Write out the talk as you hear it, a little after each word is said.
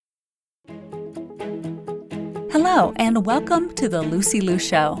Hello, and welcome to the Lucy Liu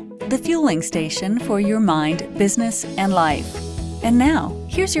Show, the fueling station for your mind, business, and life. And now,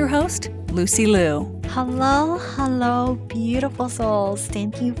 here's your host, Lucy Liu. Hello, beautiful souls.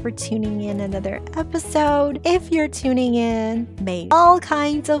 Thank you for tuning in another episode. If you're tuning in, may all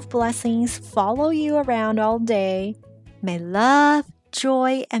kinds of blessings follow you around all day. May love,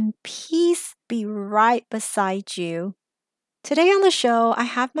 joy, and peace be right beside you. Today on the show, I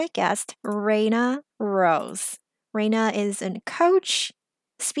have my guest, Reina Rose. Reina is a coach,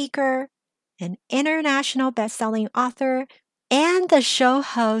 speaker, an international best-selling author, and the show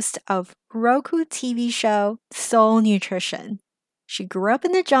host of Roku TV show Soul Nutrition. She grew up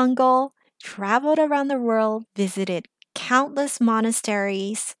in the jungle, traveled around the world, visited countless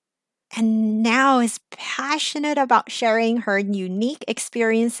monasteries, and now is passionate about sharing her unique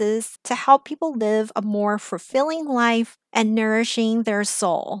experiences to help people live a more fulfilling life and nourishing their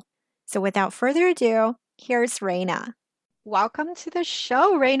soul. So without further ado, here's Reina. Welcome to the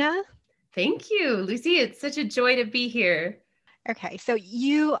show, Reina. Thank you, Lucy. It's such a joy to be here. Okay, so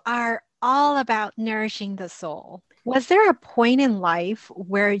you are all about nourishing the soul. Was there a point in life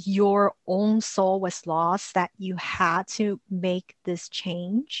where your own soul was lost that you had to make this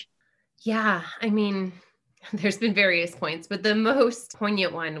change? Yeah, I mean, there's been various points, but the most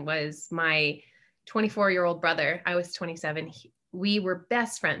poignant one was my 24-year-old brother. I was 27. We were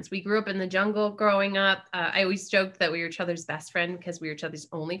best friends. We grew up in the jungle growing up. I always joked that we were each other's best friend because we were each other's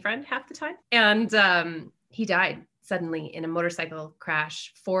only friend half the time. And he died suddenly in a motorcycle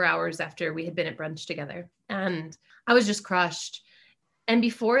crash 4 hours after we had been at brunch together. And I was just crushed. And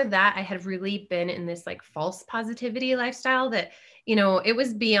before that, I had really been in this like false positivity lifestyle that, you know, it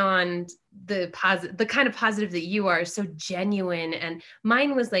was beyond the kind of positive that you are, so genuine. And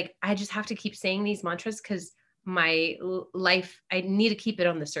mine was like, I just have to keep saying these mantras because my life, I need to keep it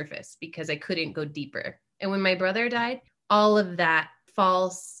on the surface because I couldn't go deeper. And when my brother died, all of that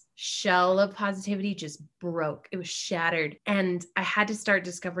false shell of positivity just broke. It was shattered. And I had to start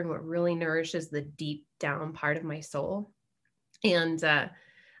discovering what really nourishes the deep down part of my soul. And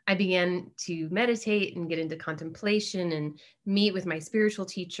I began to meditate and get into contemplation and meet with my spiritual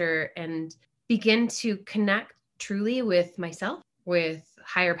teacher and begin to connect truly with myself, with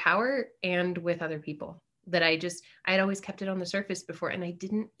higher power, and with other people that I had always kept it on the surface before, and I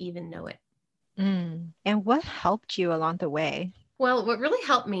didn't even know it. And what helped you along the way? Well, what really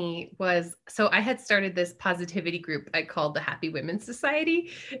helped me was, so I had started this positivity group I called the Happy Women's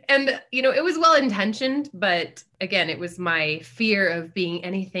Society. And, you know, it was well-intentioned, but again, it was my fear of being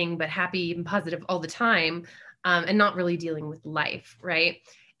anything but happy and positive all the time, and not really dealing with life, right?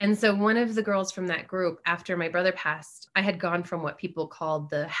 And so one of the girls from that group, after my brother passed, I had gone from what people called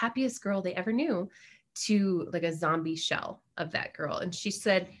the happiest girl they ever knew to like a zombie shell of that girl. And she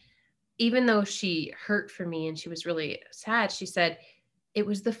said, even though she hurt for me and she was really sad, she said, it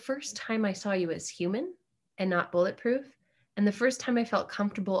was the first time I saw you as human and not bulletproof. And the first time I felt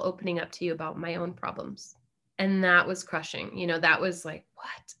comfortable opening up to you about my own problems. And that was crushing. You know, that was like,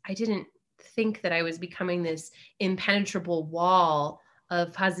 what? I didn't think that I was becoming this impenetrable wall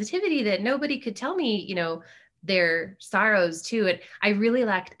of positivity that nobody could tell me, you know, their sorrows too. And I really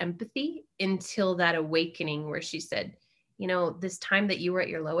lacked empathy until that awakening where she said, you know, this time that you were at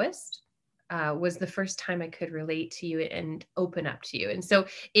your lowest was the first time I could relate to you and open up to you. And so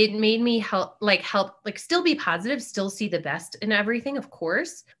it made me help still be positive, still see the best in everything, of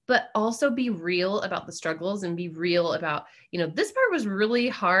course, but also be real about the struggles and be real about, you know, this part was really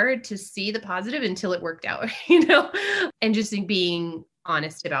hard to see the positive until it worked out, you know, and just being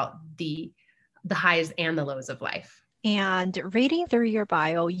honest about the highs and the lows of life. And reading through your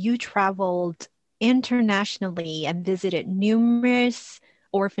bio, you traveled internationally and visited numerous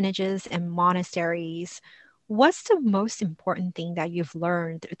orphanages and monasteries. What's the most important thing that you've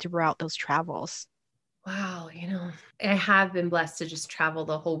learned throughout those travels? Wow, you know, I have been blessed to just travel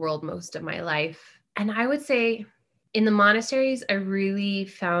the whole world most of my life. And I would say in the monasteries, I really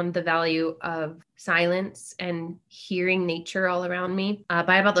found the value of silence and hearing nature all around me.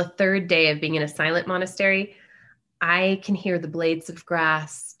 By about the third day of being in a silent monastery, I can hear the blades of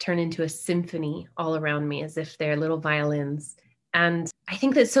grass turn into a symphony all around me as if they're little violins. And I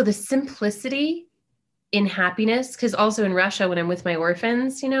think that so the simplicity in happiness, because also in Russia, when I'm with my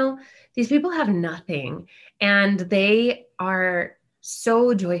orphans, you know, these people have nothing and they are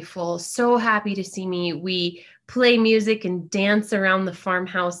so joyful, so happy to see me. We play music and dance around the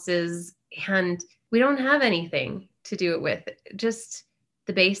farmhouses and we don't have anything to do it with, just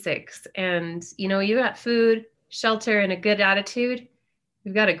the basics. And, you know, you got food, shelter, and a good attitude.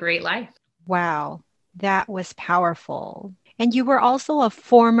 You've got a great life. Wow, that was powerful. And you were also a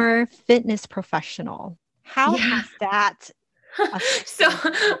former fitness professional. How Yeah. has that So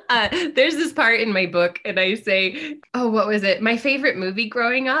affected? there's this part in my book, and I say, oh, what was it? My favorite movie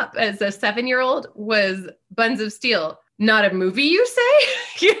growing up as a 7-year-old was Buns of Steel. Not a movie, you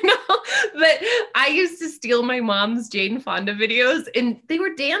say? But I used to steal my mom's Jane Fonda videos, and they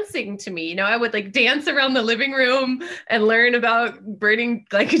were dancing to me. I would like dance around the living room and learn about burning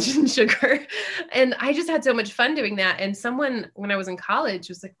glycogen sugar. And I just had so much fun doing that. And someone, when I was in college,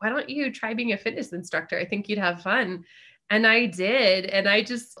 was like, why don't you try being a fitness instructor? I think you'd have fun. And I did. And I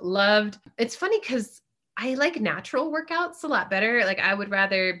just loved, it's funny because I like natural workouts a lot better. Like I would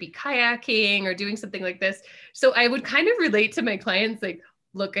rather be kayaking or doing something like this. So I would kind of relate to my clients like,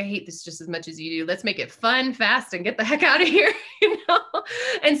 look, I hate this just as much as you do. Let's make it fun, fast, and get the heck out of here,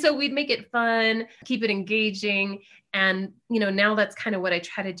 And so we'd make it fun, keep it engaging. And, now that's kind of what I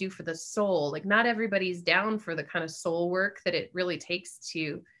try to do for the soul. Like not everybody's down for the kind of soul work that it really takes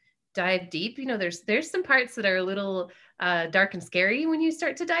to dive deep. There's some parts that are a little dark and scary when you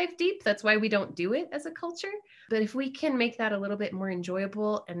start to dive deep. That's why we don't do it as a culture. But if we can make that a little bit more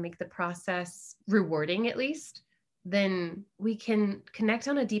enjoyable and make the process rewarding, at least, then we can connect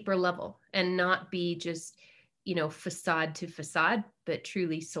on a deeper level and not be just, facade to facade, but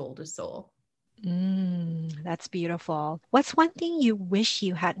truly soul to soul. That's beautiful. What's one thing you wish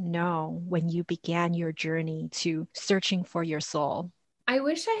you had known when you began your journey to searching for your soul? I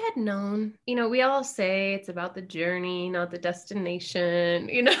wish I had known, we all say it's about the journey, not the destination,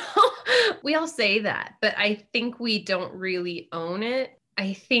 we all say that, but I think we don't really own it.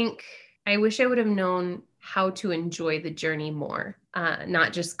 I wish I would have known how to enjoy the journey more,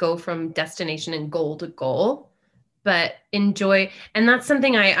 not just go from destination and goal to goal, but enjoy. And that's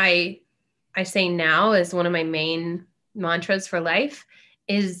something I say now as one of my main mantras for life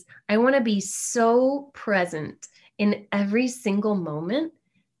is I want to be so present in every single moment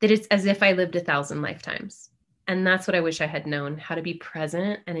that it's as if I lived 1,000 lifetimes. And that's what I wish I had known, how to be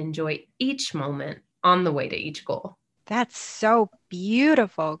present and enjoy each moment on the way to each goal. That's so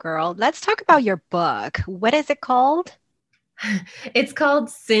beautiful, girl. Let's talk about your book. What is it called? It's called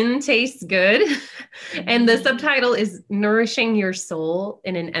Sin Tastes Good. And the subtitle is Nourishing Your Soul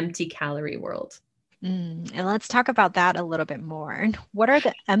in an Empty Calorie World. And let's talk about that a little bit more. What are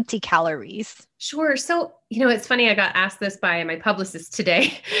the empty calories? Sure. So, it's funny. I got asked this by my publicist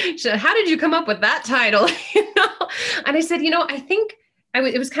today. She said, how did you come up with that title? And I said, I think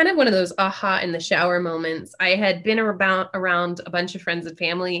it was kind of one of those aha in the shower moments. I had been around a bunch of friends and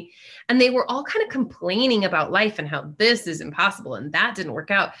family, and they were all kind of complaining about life and how this is impossible and that didn't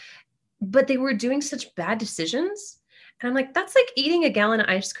work out. But they were doing such bad decisions. And I'm like, that's like eating a gallon of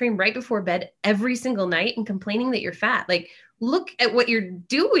ice cream right before bed every single night and complaining that you're fat. Like, look at what you're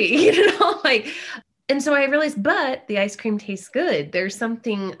doing, and so I realized, but the ice cream tastes good. There's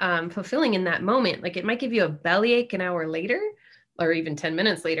something fulfilling in that moment. Like it might give you a bellyache an hour later or even 10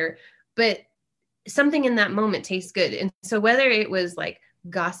 minutes later, but something in that moment tastes good. And so whether it was like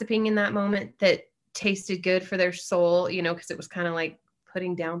gossiping in that moment that tasted good for their soul, because it was kind of like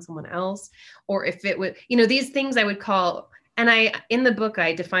putting down someone else, or if it was, these things I would call, and in the book,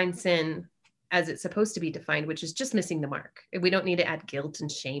 I define sin as it's supposed to be defined, which is just missing the mark. We don't need to add guilt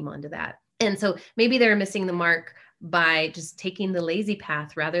and shame onto that. And so maybe they're missing the mark by just taking the lazy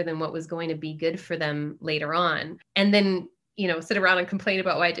path rather than what was going to be good for them later on. And then, sit around and complain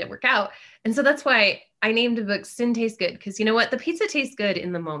about why it didn't work out. And so that's why I named the book Sin Tastes Good. Because you know what? The pizza tastes good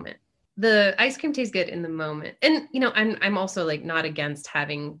in the moment. The ice cream tastes good in the moment. And, I'm also like not against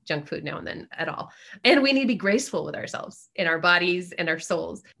having junk food now and then at all. And we need to be graceful with ourselves in our bodies and our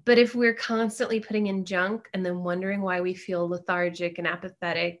souls. But if we're constantly putting in junk and then wondering why we feel lethargic and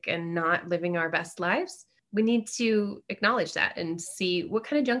apathetic and not living our best lives, we need to acknowledge that and see what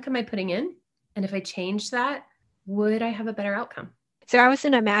kind of junk am I putting in? And if I change that, would I have a better outcome? So I was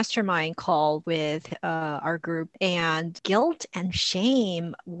in a mastermind call with our group, and guilt and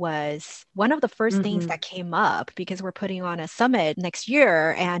shame was one of the first things that came up because we're putting on a summit next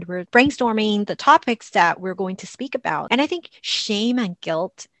year and we're brainstorming the topics that we're going to speak about. And I think shame and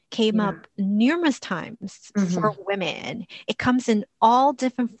guilt came up numerous times for women. It comes in all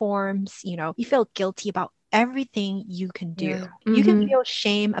different forms. You feel guilty about everything you can do. Yeah. You can feel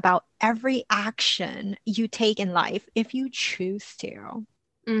shame about every action you take in life if you choose to.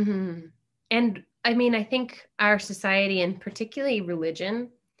 And I mean, I think our society and particularly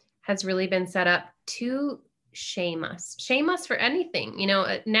religion has really been set up to shame us for anything.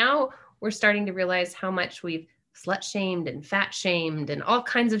 Now we're starting to realize how much we've slut shamed and fat shamed and all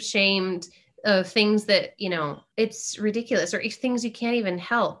kinds of shamed of things that, it's ridiculous, or things you can't even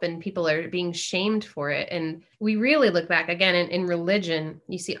help, and people are being shamed for it. And we really look back again in religion,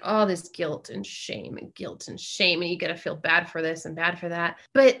 you see all this guilt and shame, and you got to feel bad for this and bad for that.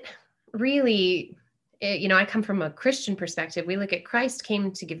 But really, I come from a Christian perspective. We look at Christ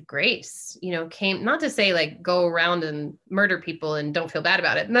came to give grace, came not to say like, go around and murder people and don't feel bad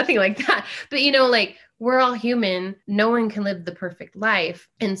about it. Nothing like that. But, like, we're all human. No one can live the perfect life.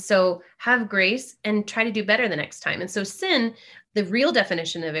 And so have grace and try to do better the next time. And so sin, the real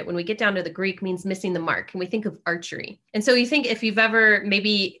definition of it, when we get down to the Greek, means missing the mark. And we think of archery. And so you think if you've ever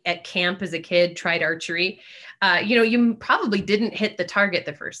maybe at camp as a kid tried archery, you probably didn't hit the target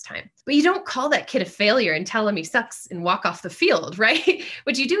the first time, but you don't call that kid a failure and tell him he sucks and walk off the field, right?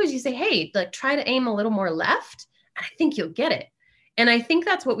 What you do is you say, hey, like, try to aim a little more left, and I think you'll get it. And I think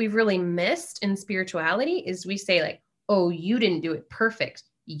that's what we've really missed in spirituality is we say like, oh, you didn't do it perfect.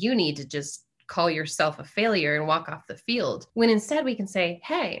 You need to just call yourself a failure and walk off the field. When instead we can say,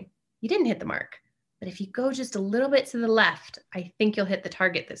 hey, you didn't hit the mark, but if you go just a little bit to the left, I think you'll hit the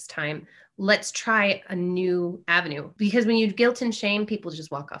target this time. Let's try a new avenue. Because when you guilt and shame, people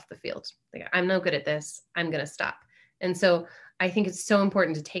just walk off the field. Like, I'm no good at this. I'm going to stop. And so I think it's so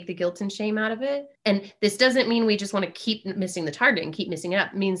important to take the guilt and shame out of it. And this doesn't mean we just want to keep missing the target and keep missing it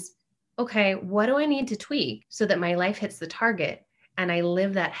up. It means, okay, what do I need to tweak so that my life hits the target and I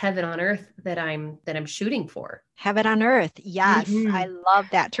live that heaven on earth that I'm shooting for? Heaven on earth. Yes. Mm-hmm. I love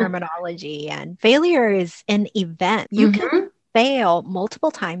that terminology. And failure is an event. You can fail multiple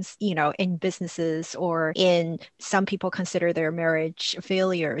times, in businesses, or in some people consider their marriage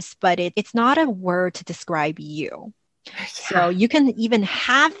failures, but it's not a word to describe you. Yeah. So you can even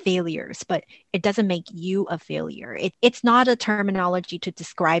have failures, but it doesn't make you a failure. It's not a terminology to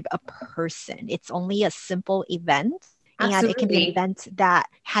describe a person. It's only a simple event. Absolutely. And it can be an event that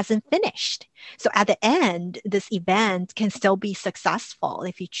hasn't finished. So at the end, this event can still be successful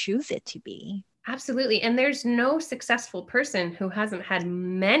if you choose it to be. Absolutely. And there's no successful person who hasn't had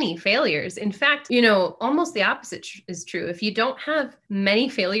many failures. In fact, almost the opposite is true. If you don't have many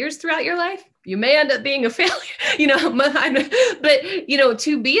failures throughout your life, you may end up being a failure, but,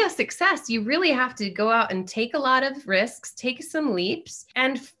 to be a success, you really have to go out and take a lot of risks, take some leaps,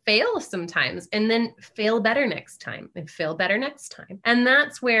 and fail sometimes, and then fail better next time and fail better next time. And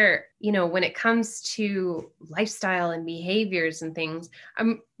that's where, when it comes to lifestyle and behaviors and things,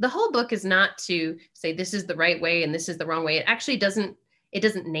 the whole book is not to say this is the right way and this is the wrong way. It actually doesn't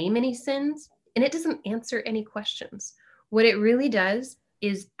name any sins, and it doesn't answer any questions. What it really does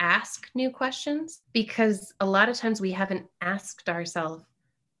is ask new questions, because a lot of times we haven't asked ourselves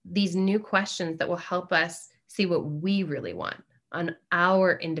these new questions that will help us see what we really want on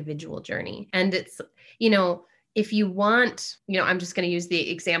our individual journey. And it's, if you want, I'm just going to use the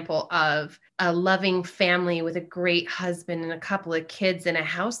example of a loving family with a great husband and a couple of kids in a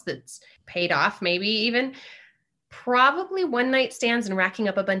house that's paid off, maybe even. Probably one night stands and racking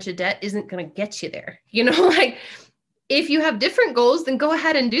up a bunch of debt isn't going to get you there. If you have different goals, then go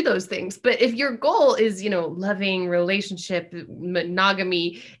ahead and do those things. But if your goal is, loving relationship,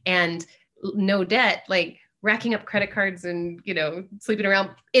 monogamy, and no debt, like racking up credit cards and, sleeping around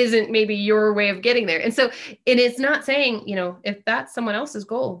isn't maybe your way of getting there. And so it is not saying, if that's someone else's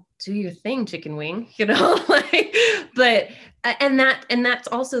goal, do your thing, chicken wing, but, and that's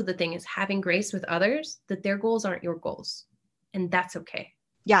also the thing, is having grace with others, that their goals aren't your goals. And that's okay.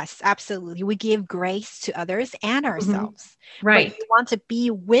 Yes, absolutely. We give grace to others and ourselves. Right. But you want to be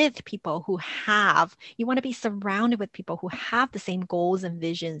with people you want to be surrounded with people who have the same goals and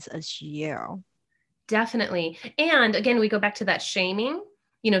visions as you. Definitely. And again, we go back to that shaming.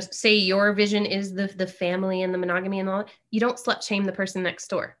 Say your vision is the family and the monogamy and all. You don't slut shame the person next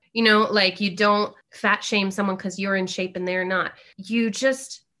door. You don't fat shame someone because you're in shape and they're not. You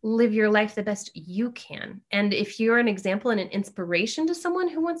just live your life the best you can. And if you're an example and an inspiration to someone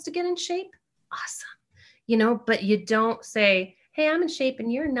who wants to get in shape, awesome. But you don't say, hey, I'm in shape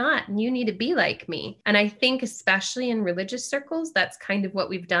and you're not, and you need to be like me. And I think especially in religious circles, that's kind of what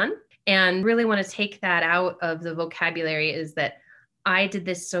we've done. And really want to take that out of the vocabulary, is that I did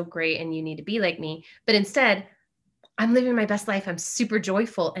this so great and you need to be like me. But instead, I'm living my best life. I'm super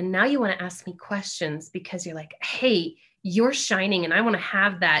joyful. And now you want to ask me questions because you're like, hey, you're shining and I want to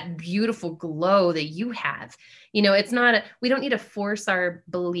have that beautiful glow that you have. It's not, we don't need to force our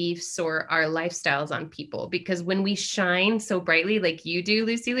beliefs or our lifestyles on people, because when we shine so brightly, like you do,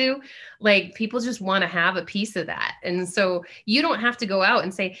 Lucy Lou, like people just want to have a piece of that. And so you don't have to go out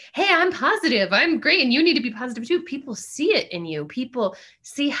and say, hey, I'm positive, I'm great, and you need to be positive too. People see it in you. People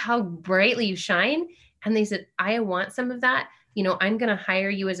see how brightly you shine. And they said, I want some of that. I'm going to hire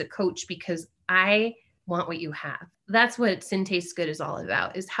you as a coach because I want what you have. That's what Sin Tastes Good is all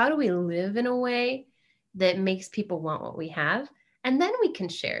about, is how do we live in a way that makes people want what we have? And then we can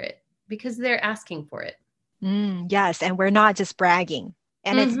share it because they're asking for it. Yes. And we're not just bragging.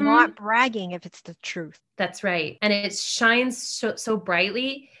 And it's not bragging if it's the truth. That's right. And it shines so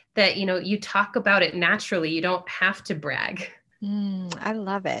brightly that, you talk about it naturally. You don't have to brag. I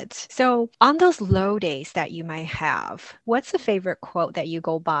love it. So on those low days that you might have, what's the favorite quote that you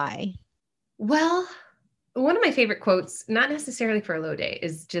go by? Well, one of my favorite quotes, not necessarily for a low day,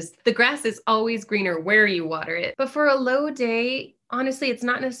 is just the grass is always greener where you water it. But for a low day, honestly, it's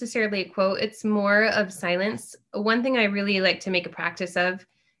not necessarily a quote. It's more of silence. One thing I really like to make a practice of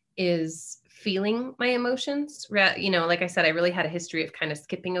is feeling my emotions. Like I said, I really had a history of kind of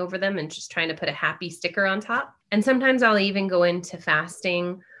skipping over them and just trying to put a happy sticker on top. And sometimes I'll even go into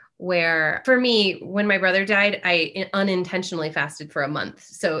fasting where, for me, when my brother died, I unintentionally fasted for a month.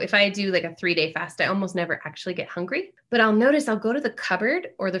 So if I do like a 3-day fast, I almost never actually get hungry. But I'll notice I'll go to the cupboard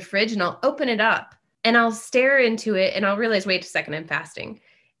or the fridge and I'll open it up and I'll stare into it and I'll realize, wait a second, I'm fasting.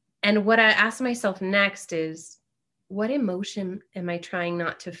 And what I ask myself next is, what emotion am I trying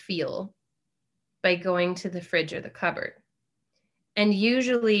not to feel by going to the fridge or the cupboard? And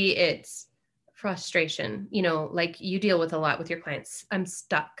usually it's frustration, like you deal with a lot with your clients. I'm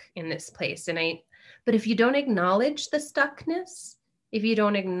stuck in this place. But if you don't acknowledge the stuckness, if you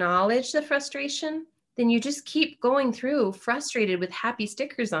don't acknowledge the frustration, then you just keep going through frustrated with happy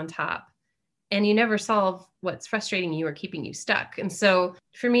stickers on top. And you never solve what's frustrating you or keeping you stuck. And so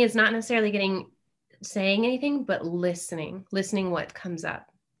for me, it's not necessarily saying anything, but listening what comes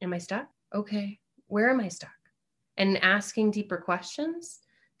up. Am I stuck? Okay. Where am I stuck? And asking deeper questions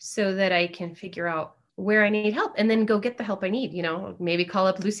so that I can figure out where I need help and then go get the help I need. Maybe call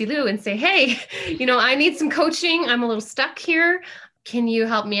up Lucy Lou and say, hey, I need some coaching. I'm a little stuck here. Can you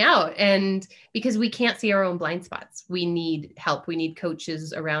help me out? And because we can't see our own blind spots, we need help. We need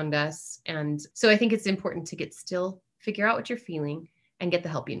coaches around us. And so I think it's important to get still, figure out what you're feeling, and get the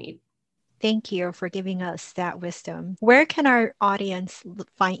help you need. Thank you for giving us that wisdom. Where can our audience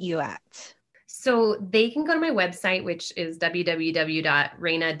find you at? So they can go to my website, which is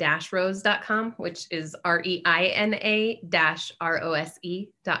www.reina-rose.com, which is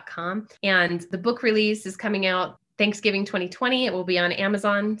REINA-ROSE.com. And the book release is coming out Thanksgiving 2020. It will be on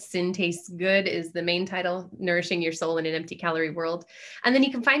Amazon. Sin Tastes Good is the main title, Nourishing Your Soul in an Empty Calorie World. And then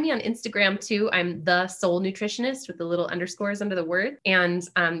you can find me on Instagram too. I'm the Soul Nutritionist with the little underscores under the word. And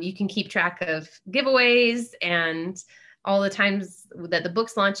you can keep track of giveaways and all the times that the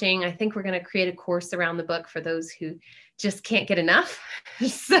book's launching. I think we're going to create a course around the book for those who just can't get enough.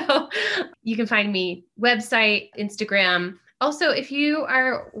 So you can find me website, Instagram. Also, if you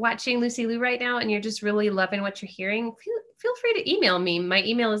are watching Lucy Lou right now and you're just really loving what you're hearing, feel free to email me. My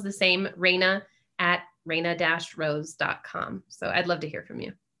email is the same, reina@reina-rose.com. So I'd love to hear from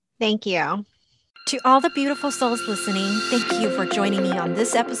you. Thank you. To all the beautiful souls listening, thank you for joining me on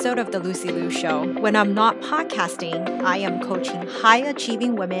this episode of The Lucy Lou Show. When I'm not podcasting, I am coaching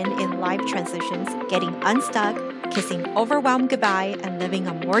high-achieving women in life transitions, getting unstuck, kissing overwhelm goodbye, and living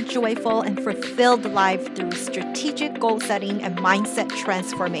a more joyful and fulfilled life through strategic goal setting and mindset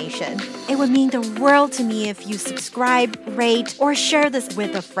transformation. It would mean the world to me if you subscribe, rate, or share this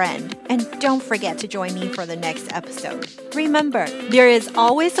with a friend. And don't forget to join me for the next episode. Remember, there is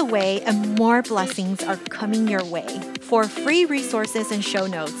always a way and more blessings are coming your way. For free resources and show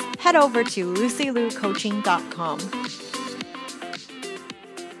notes, head over to lucyloucoaching.com.